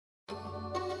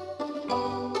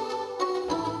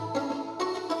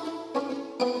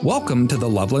Welcome to the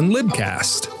Loveland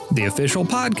Libcast, the official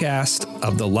podcast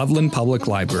of the Loveland Public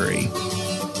Library.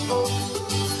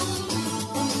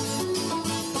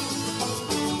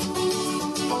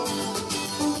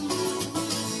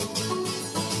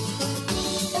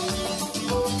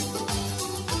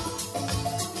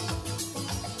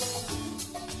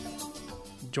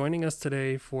 Joining us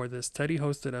today for this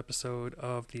Teddy-hosted episode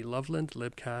of the Loveland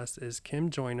Libcast is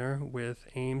Kim Joyner with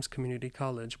Ames Community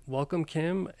College. Welcome,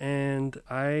 Kim, and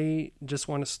I just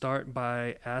want to start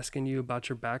by asking you about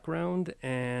your background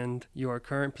and your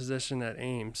current position at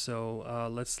Ames. So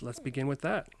let's begin with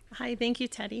that. Hi, thank you,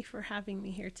 Teddy, for having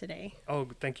me here today. Oh,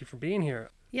 thank you for being here.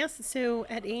 Yes, so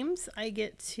at Ames, I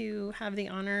get to have the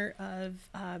honor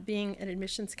of being an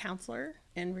admissions counselor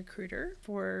and recruiter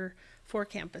for 4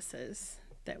 campuses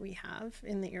that we have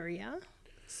in the area.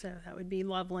 So that would be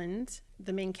Loveland,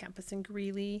 the main campus in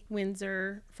Greeley,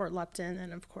 Windsor, Fort Lupton,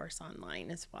 and of course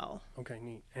online as well. Okay,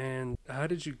 neat. And how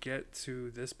did you get to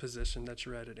this position that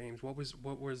you're at Ames? What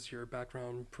was your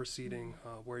background preceding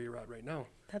where you're at right now?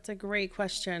 That's a great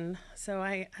question. So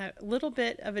I have a little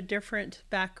bit of a different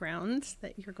background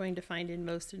that you're going to find in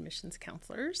most admissions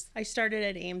counselors. I started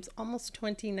at Ames almost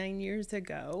 29 years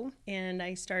ago, and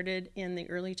I started in the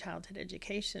early childhood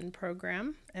education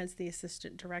program as the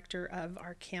assistant director of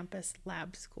our campus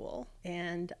lab school.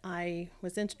 And I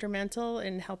was instrumental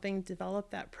in helping develop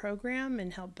that program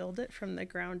and help build it from the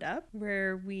ground up,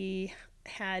 where we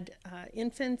had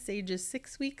infants ages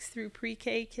 6 weeks through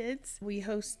pre-K kids. We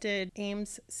hosted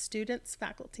Ames students,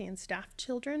 faculty, and staff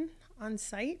children on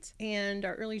site, and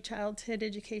our early childhood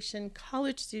education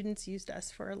college students used us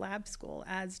for a lab school,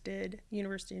 as did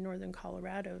University of Northern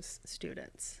Colorado's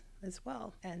students as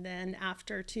well. And then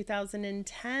after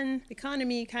 2010, the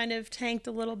economy kind of tanked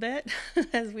a little bit,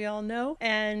 as we all know,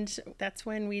 and that's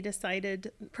when we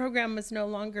decided the program was no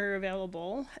longer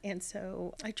available, and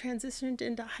so I transitioned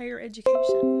into higher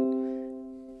education,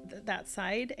 that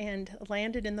side, and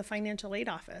landed in the financial aid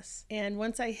office. And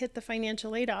once I hit the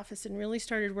financial aid office and really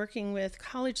started working with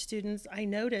college students, I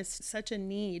noticed such a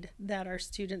need that our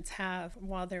students have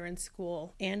while they're in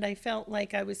school. And I felt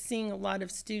like I was seeing a lot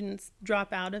of students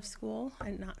drop out of school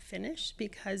and not finish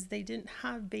because they didn't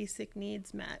have basic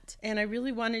needs met. And I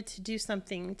really wanted to do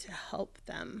something to help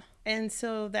them. And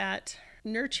so that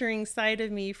nurturing side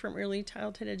of me from early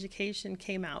childhood education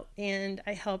came out, and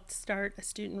I helped start a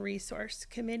student resource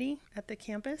committee at the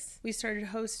campus. We started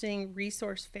hosting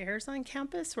resource fairs on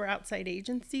campus where outside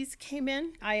agencies came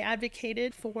in. I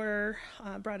advocated for,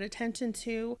 brought attention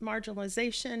to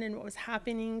marginalization and what was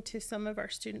happening to some of our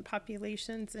student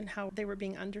populations and how they were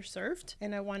being underserved,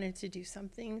 and I wanted to do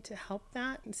something to help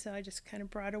that, and so I just kind of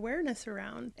brought awareness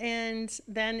around. And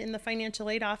then in the financial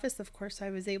aid office, of course, I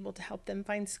was able to help them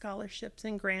find scholarships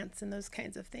and grants and those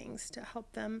kinds of things to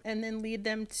help them, and then lead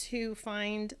them to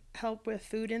find help with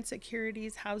food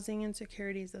insecurities, housing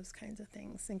insecurities, those kinds of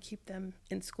things, and keep them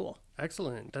in school.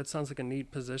 Excellent. That sounds like a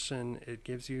neat position. It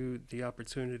gives you the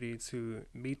opportunity to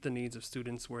meet the needs of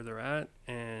students where they're at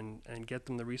and get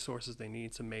them the resources they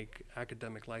need to make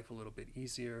academic life a little bit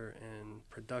easier and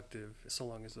productive, so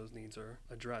long as those needs are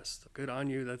addressed. Good on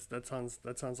you. That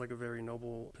sounds like a very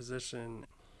noble position.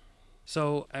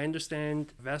 So I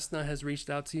understand Vesna has reached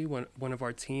out to you, one of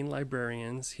our teen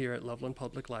librarians here at Loveland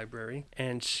Public Library,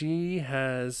 and she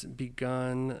has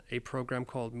begun a program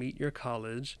called Meet Your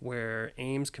College, where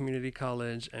Ames Community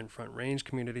College and Front Range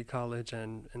Community College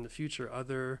and in the future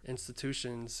other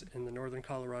institutions in the Northern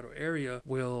Colorado area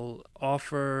will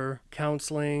offer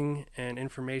counseling and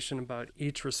information about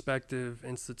each respective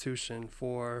institution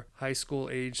for high school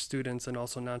age students and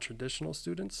also non-traditional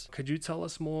students. Could you tell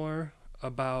us more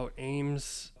about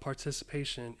Ames'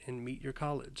 participation in Meet Your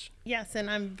College? Yes, and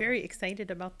I'm very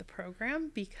excited about the program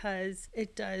because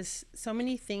it does so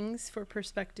many things for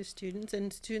prospective students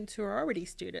and students who are already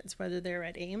students, whether they're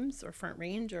at Ames or Front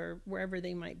Range or wherever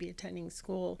they might be attending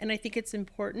school. And I think it's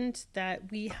important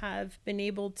that we have been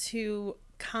able to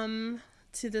come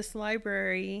to this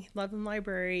library, Loveland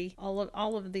Library, all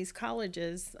of these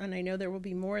colleges, and I know there will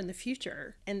be more in the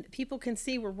future, and people can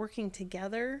see we're working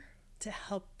together to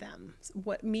help them,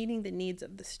 meeting the needs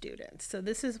of the students. So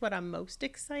this is what I'm most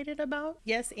excited about.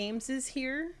 Yes, Ames is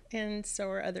here, and so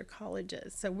are other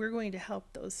colleges. So we're going to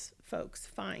help those folks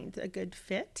find a good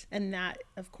fit, and that,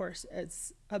 of course,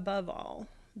 is above all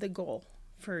the goal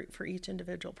for each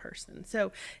individual person.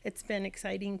 So it's been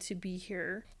exciting to be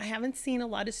here. I haven't seen a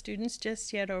lot of students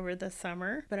just yet over the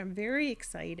summer, but I'm very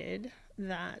excited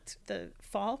that the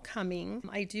fall coming,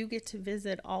 I do get to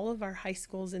visit all of our high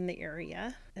schools in the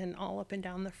area and all up and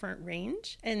down the Front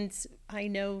Range. And I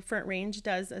know Front Range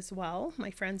does as well,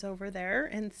 my friends over there.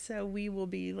 And so we will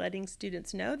be letting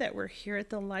students know that we're here at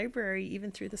the library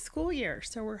even through the school year.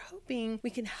 So we're hoping we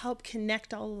can help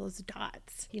connect all of those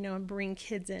dots, and bring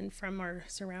kids in from our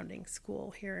surrounding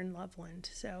school here in Loveland.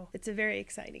 So it's a very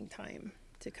exciting time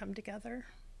to come together.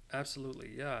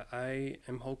 Absolutely, yeah. I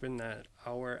am hoping that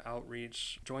our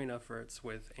outreach joint efforts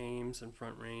with Ames and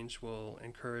Front Range will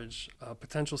encourage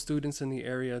potential students in the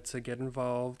area to get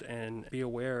involved and be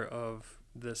aware of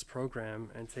this program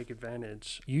and take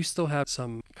advantage. You still have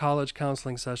some college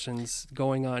counseling sessions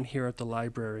going on here at the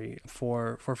library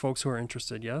for folks who are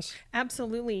interested, yes?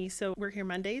 Absolutely. So we're here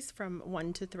Mondays from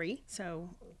 1 to 3. So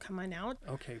come on out.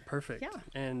 Okay, perfect. Yeah.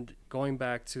 And going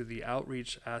back to the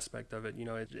outreach aspect of it,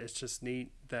 it's just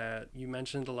neat that you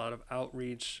mentioned a lot of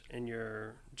outreach in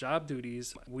your job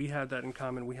duties. We have that in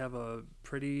common. We have a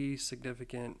pretty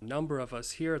significant number of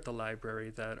us here at the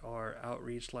library that are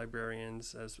outreach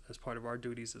librarians as part of our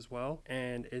duties as well.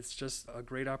 And it's just a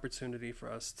great opportunity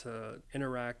for us to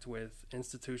interact with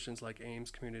institutions like Ames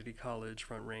Community College,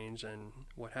 Front Range, and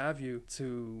what have you,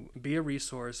 to be a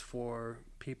resource for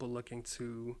people looking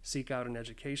to seek out an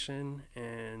education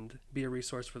and be a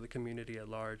resource for the community at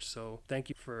large. So thank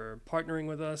you for partnering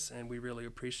with us, and we really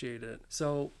appreciate it.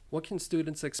 So what can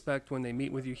students expect when they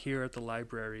meet with you here at the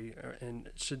library? And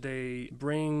should they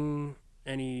bring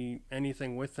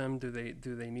anything with them? Do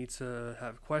they need to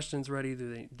have questions ready?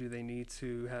 Do they need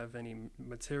to have any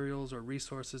materials or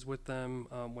resources with them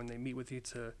when they meet with you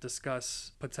to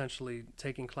discuss potentially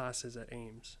taking classes at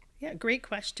Ames? Yeah, great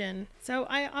question. So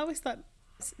I always thought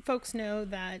folks know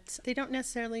that they don't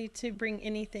necessarily to bring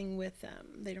anything with them.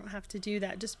 They don't have to do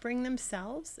that. Just bring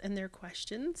themselves and their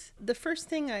questions. The first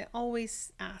thing I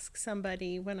always ask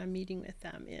somebody when I'm meeting with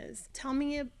them is, tell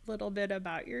me a little bit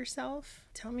about yourself.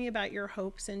 Tell me about your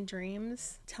hopes and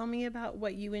dreams. Tell me about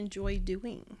what you enjoy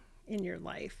doing in your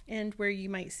life and where you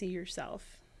might see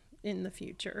yourself in the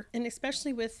future. And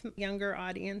especially with younger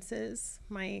audiences,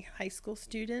 my high school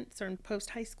students or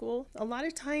post-high school, a lot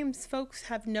of times folks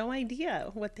have no idea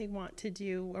what they want to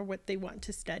do or what they want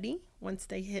to study once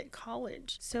they hit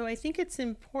college. So I think it's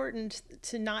important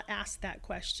to not ask that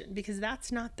question, because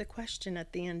that's not the question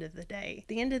at the end of the day. At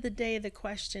the end of the day, the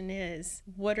question is,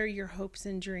 what are your hopes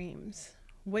and dreams?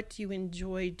 What do you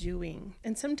enjoy doing?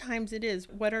 And sometimes it is,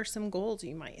 what are some goals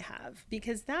you might have?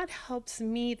 Because that helps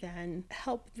me then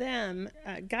help them,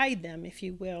 guide them, if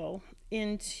you will,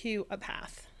 into a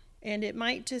path. And it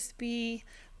might just be,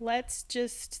 let's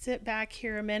just sit back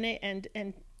here a minute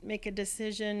and make a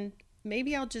decision.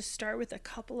 Maybe I'll just start with a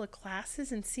couple of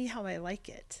classes and see how I like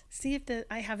it. See if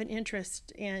I have an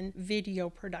interest in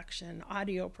video production,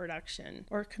 audio production,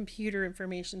 or computer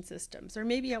information systems. Or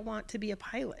maybe I want to be a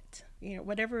pilot.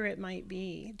 Whatever it might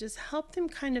be, just help them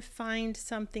kind of find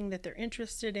something that they're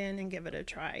interested in and give it a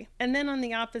try. And then on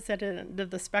the opposite end of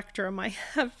the spectrum, I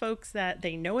have folks that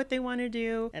they know what they want to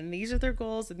do, and these are their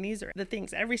goals, and these are the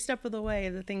things, every step of the way,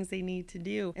 the things they need to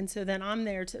do. And so then I'm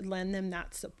there to lend them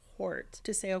that support,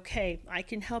 to say, okay, I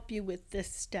can help you with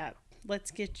this step.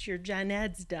 Let's get your gen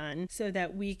eds done so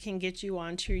that we can get you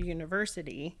onto your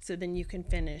university so then you can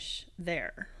finish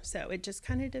there. So it just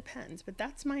kind of depends, but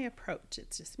that's my approach.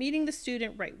 It's just meeting the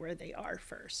student right where they are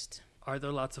first. Are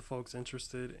there lots of folks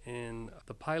interested in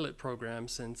the pilot program,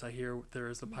 since I hear there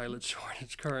is a pilot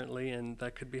shortage currently, and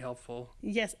that could be helpful?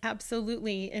 Yes,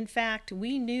 absolutely. In fact,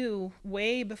 we knew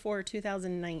way before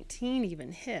 2019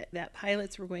 even hit that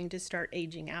pilots were going to start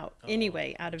aging out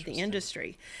out of the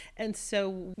industry. And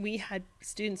so we had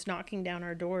students knocking down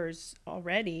our doors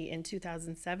already in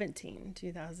 2017,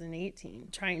 2018,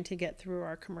 trying to get through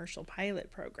our commercial pilot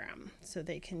program so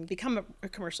they can become a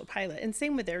commercial pilot. And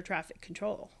same with air traffic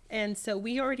control. And so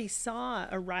we already saw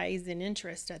a rise in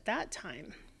interest at that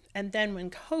time. And then when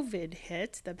COVID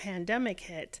hit, the pandemic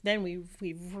hit, then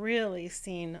we've really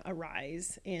seen a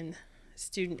rise in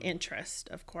student interest,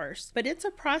 of course. But it's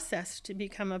a process to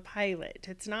become a pilot.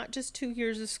 It's not just 2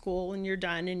 years of school and you're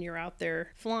done and you're out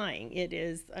there flying. It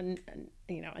is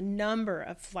a number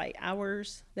of flight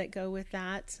hours that go with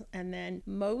that. And then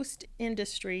most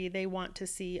industry, they want to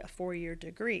see a 4-year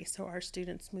degree. So our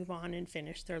students move on and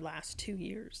finish their last 2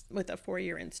 years with a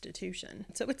 4-year institution.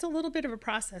 So it's a little bit of a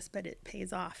process, but it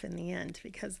pays off in the end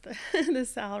because the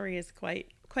salary is quite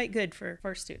quite good for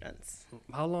students.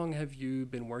 How long have you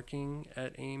been working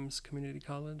at Ames Community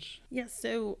College? Yes,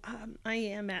 so I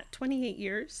am at 28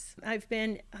 years. I've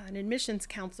been an admissions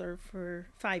counselor for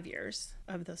 5 years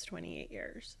of those 28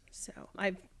 years. So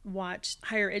I've watched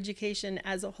higher education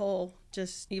as a whole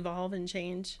just evolve and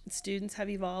change. Students have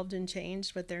evolved and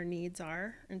changed what their needs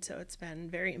are. And so it's been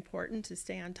very important to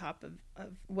stay on top of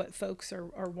what folks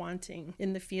are wanting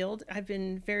in the field. I've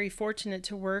been very fortunate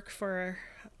to work for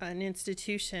an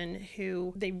institution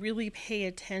who they really pay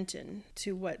attention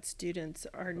to what students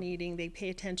are needing. They pay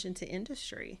attention to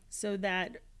industry so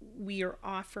that we are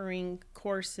offering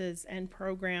courses and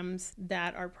programs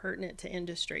that are pertinent to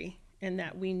industry, and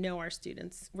that we know our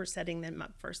students, we're setting them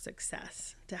up for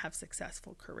success, to have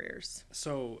successful careers.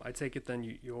 So I take it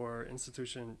then your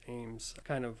institution, Ames,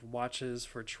 kind of watches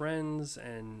for trends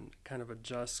and kind of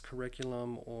adjusts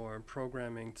curriculum or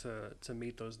programming to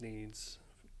meet those needs.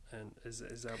 And is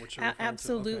that what you're referring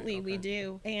Absolutely, to? Okay. We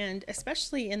do. And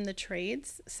especially in the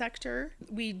trades sector,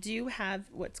 we do have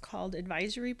what's called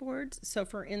advisory boards. So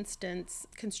for instance,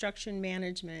 construction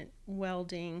management,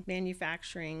 welding,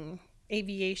 manufacturing,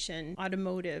 aviation,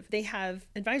 automotive, they have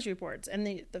advisory boards.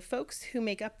 And the folks who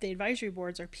make up the advisory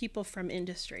boards are people from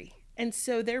industry. And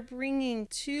so they're bringing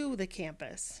to the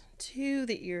campus, to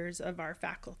the ears of our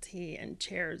faculty and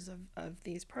chairs of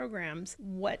these programs,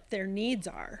 what their needs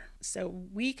are. So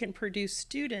we can produce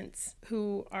students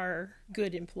who are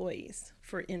good employees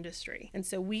for industry. And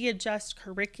so we adjust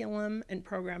curriculum and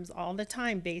programs all the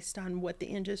time based on what the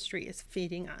industry is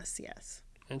feeding us, yes.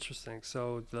 Interesting.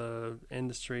 So the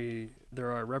industry,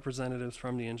 there are representatives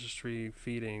from the industry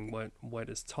feeding what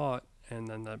is taught, and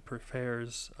then that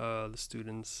prepares the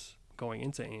students going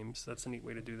into Ames. That's a neat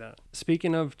way to do that.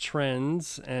 Speaking of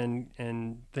trends and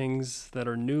things that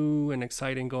are new and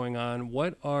exciting going on,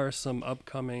 what are some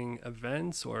upcoming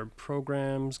events or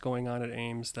programs going on at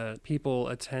Ames that people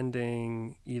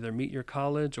attending either Meet Your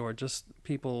College or just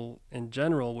people in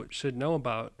general should know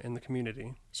about in the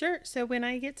community? Sure. So when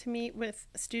I get to meet with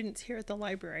students here at the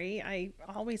library, I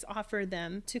always offer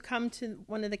them to come to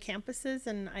one of the campuses,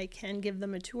 and I can give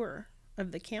them a tour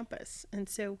of the campus. And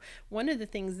so one of the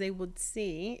things they would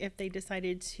see if they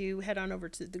decided to head on over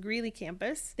to the Greeley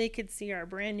campus, they could see our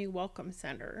brand new Welcome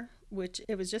Center, which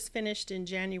it was just finished in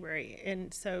January.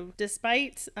 And so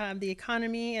despite the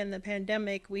economy and the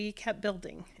pandemic, we kept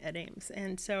building at Ames.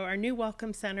 And so our new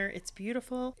Welcome Center, it's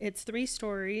beautiful. It's 3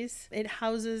 stories. It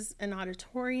houses an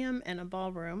auditorium and a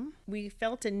ballroom. We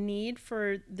felt a need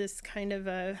for this kind of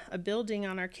a building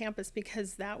on our campus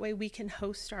because that way we can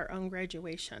host our own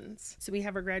graduations. So we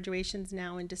have our graduations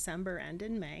now in December and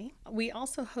in May. We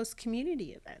also host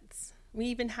community events. We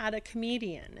even had a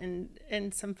comedian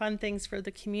and some fun things for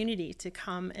the community to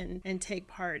come and take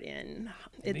part in.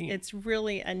 It's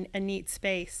really a neat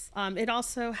space. It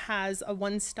also has a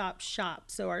one-stop shop,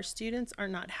 so our students are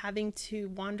not having to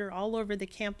wander all over the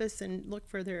campus and look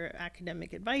for their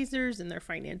academic advisors and their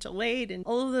financial aid and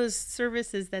all of those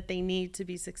services that they need to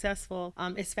be successful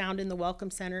is found in the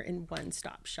Welcome Center in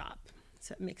one-stop shop.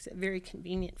 So it makes it very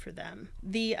convenient for them.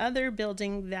 The other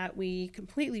building that we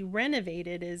completely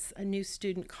renovated is a new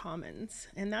student commons.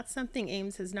 And that's something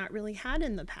Ames has not really had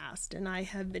in the past. And I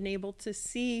have been able to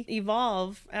see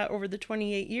evolve over the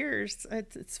 28 years.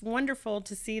 It's wonderful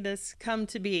to see this come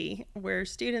to be, where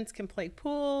students can play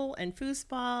pool and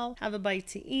foosball, have a bite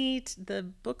to eat. The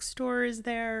bookstore is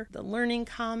there, the learning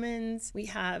commons. We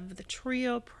have the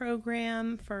TRIO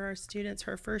program for our students,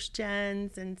 for our first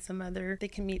gens, and some other, they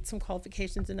can meet some qualifications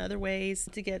in other ways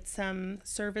to get some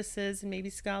services and maybe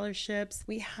scholarships.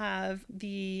 We have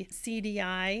the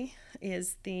CDI,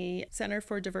 is the Center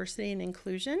for Diversity and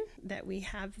Inclusion, that we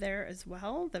have there as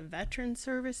well, the veteran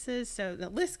services. So the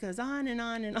list goes on and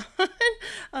on and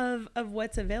on of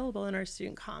what's available in our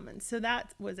student commons. So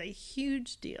that was a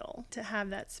huge deal to have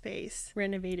that space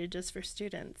renovated just for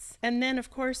students. And then,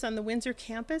 of course, on the Windsor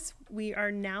campus, we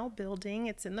are now building,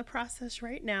 it's in the process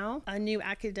right now, a new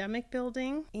academic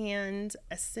building and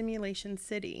a simulation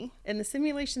city. And the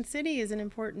simulation city is an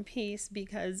important piece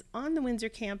because on the Windsor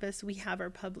campus, we have our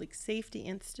Public Safety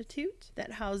Institute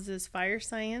that houses fire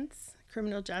science,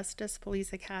 criminal justice,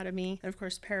 police academy, and of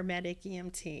course paramedic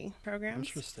EMT programs.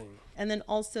 Interesting. And then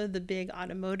also the big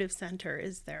automotive center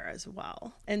is there as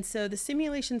well. And so the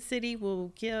simulation city will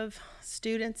give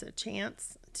students a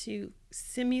chance to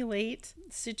simulate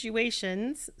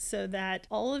situations so that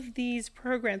all of these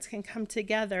programs can come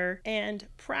together and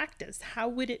practice. How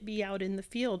would it be out in the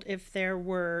field if there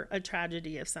were a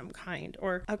tragedy of some kind,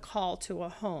 or a call to a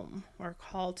home, or a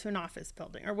call to an office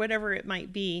building, or whatever it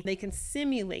might be? They can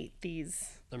simulate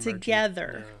these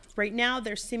together. Yeah. Right now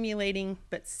they're simulating,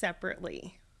 but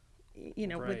separately.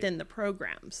 Right. within the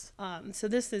programs. So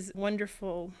this is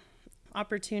wonderful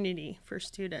opportunity for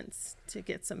students to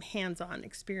get some hands-on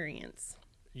experience.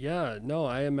 Yeah, no,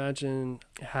 I imagine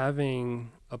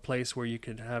having a place where you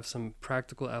could have some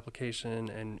practical application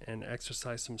and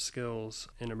exercise some skills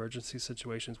in emergency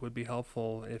situations would be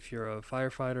helpful if you're a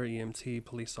firefighter, EMT,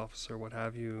 police officer, what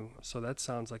have you. So that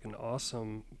sounds like an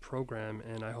awesome program,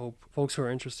 and I hope folks who are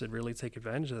interested really take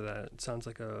advantage of that. It sounds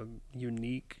like a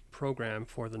unique program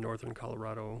for the Northern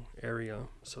Colorado area.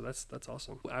 So that's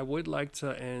awesome. I would like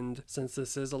to end, since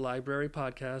this is a library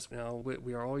podcast, now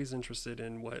we are always interested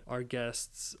in what our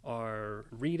guests are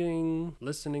reading,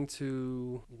 listening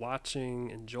to, watching,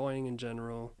 enjoying in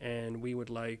general, and we would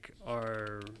like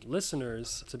our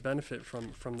listeners to benefit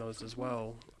from those as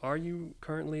well. Are you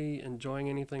currently enjoying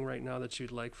anything right now that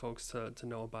you'd like folks to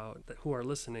know about who are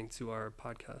listening to our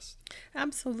podcast?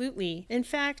 Absolutely. In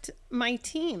fact, my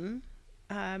team,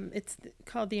 it's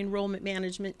called the Enrollment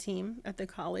Management Team at the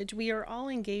college. We are all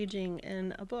engaging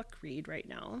in a book read right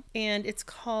now, and it's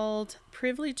called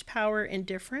Privilege, Power, and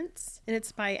Difference, and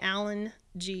it's by Alan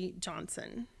G.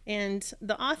 Johnson. And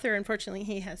the author, unfortunately,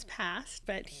 he has passed,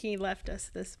 but he left us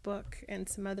this book and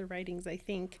some other writings, I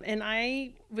think. And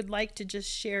I would like to just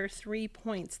share 3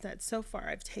 points that so far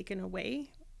I've taken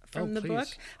away from the book.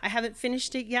 I haven't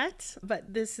finished it yet,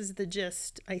 but this is the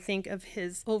gist, I think, of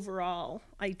his overall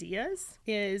ideas,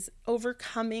 is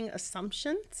overcoming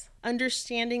assumptions,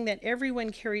 understanding that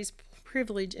everyone carries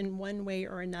privilege in one way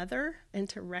or another, and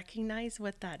to recognize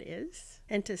what that is,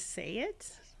 and to say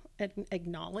it, and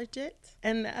acknowledge it.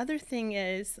 And the other thing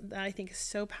is that I think is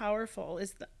so powerful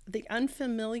is the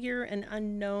unfamiliar and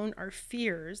unknown are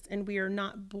fears, and we are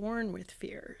not born with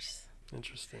fears.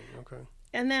 Interesting. Okay.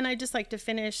 And then I just like to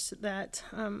finish that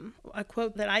a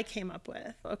quote that I came up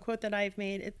with, a quote that I've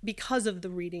made because of the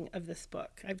reading of this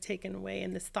book. I've taken away,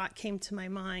 and this thought came to my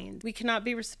mind. We cannot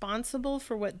be responsible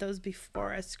for what those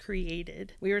before us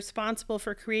created. We are responsible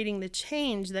for creating the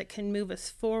change that can move us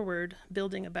forward,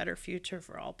 building a better future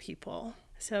for all people.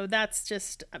 So that's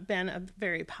just been a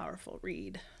very powerful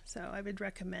read. So I would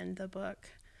recommend the book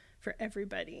for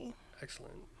everybody.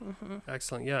 Excellent. Mm-hmm.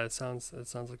 Excellent. Yeah, it sounds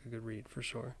like a good read for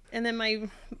sure. And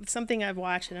then something I've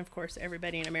watched, and of course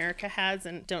everybody in America has,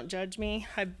 and don't judge me,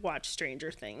 I've watched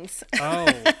Stranger Things. Oh,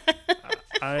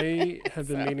 I have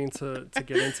been meaning to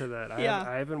get into that.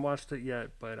 I haven't watched it yet,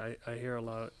 but I hear a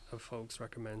lot of folks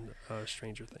recommend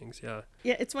Stranger Things. Yeah.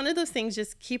 Yeah, it's one of those things,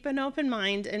 just keep an open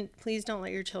mind, and please don't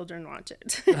let your children watch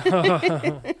it.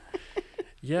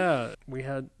 Yeah, we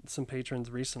had some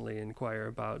patrons recently inquire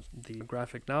about the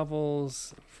graphic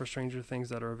novels for Stranger Things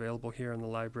that are available here in the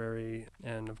library,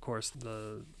 and of course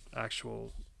the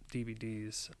actual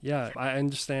DVDs. Yeah, I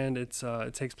understand it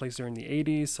takes place during the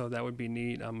 80s, so that would be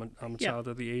neat. I'm a child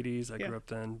of the 80s. I grew up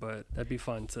then, but that'd be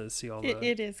fun to see all the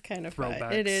it is kind of throwbacks.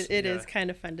 Fun. It is kind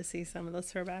of fun to see some of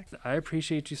those throwbacks. I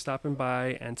appreciate you stopping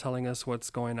by and telling us what's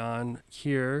going on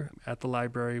here at the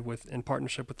library in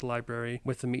partnership with the library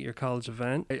with the Meet Your College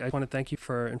event. I want to thank you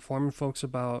for informing folks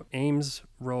about AIMS'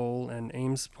 role and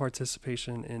AIMS'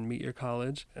 participation in Meet Your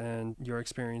College and your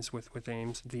experience with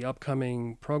AIMS, the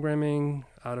upcoming programming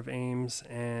out of AIMS,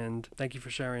 and thank you for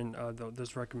sharing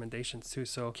those recommendations too.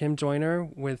 So Kim Joyner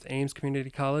with AIMS Community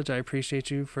College, I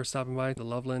appreciate you for stopping by the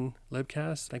Loveland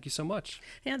Libcast. Thank you so much.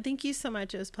 Yeah, thank you so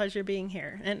much. It was a pleasure being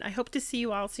here, and I hope to see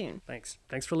you all soon. Thanks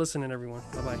for listening, everyone.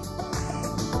 Bye-bye.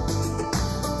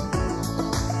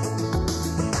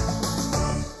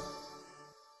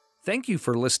 Thank you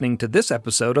for listening to this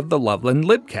episode of the Loveland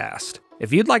Libcast.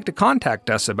 If you'd like to contact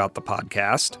us about the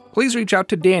podcast, please reach out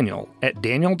to Daniel at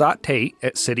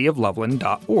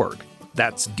daniel.tate@cityofloveland.org.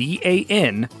 That's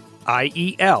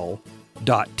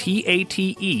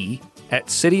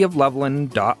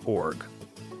DANIEL.TATE@cityofloveland.org.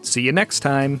 See you next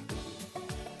time.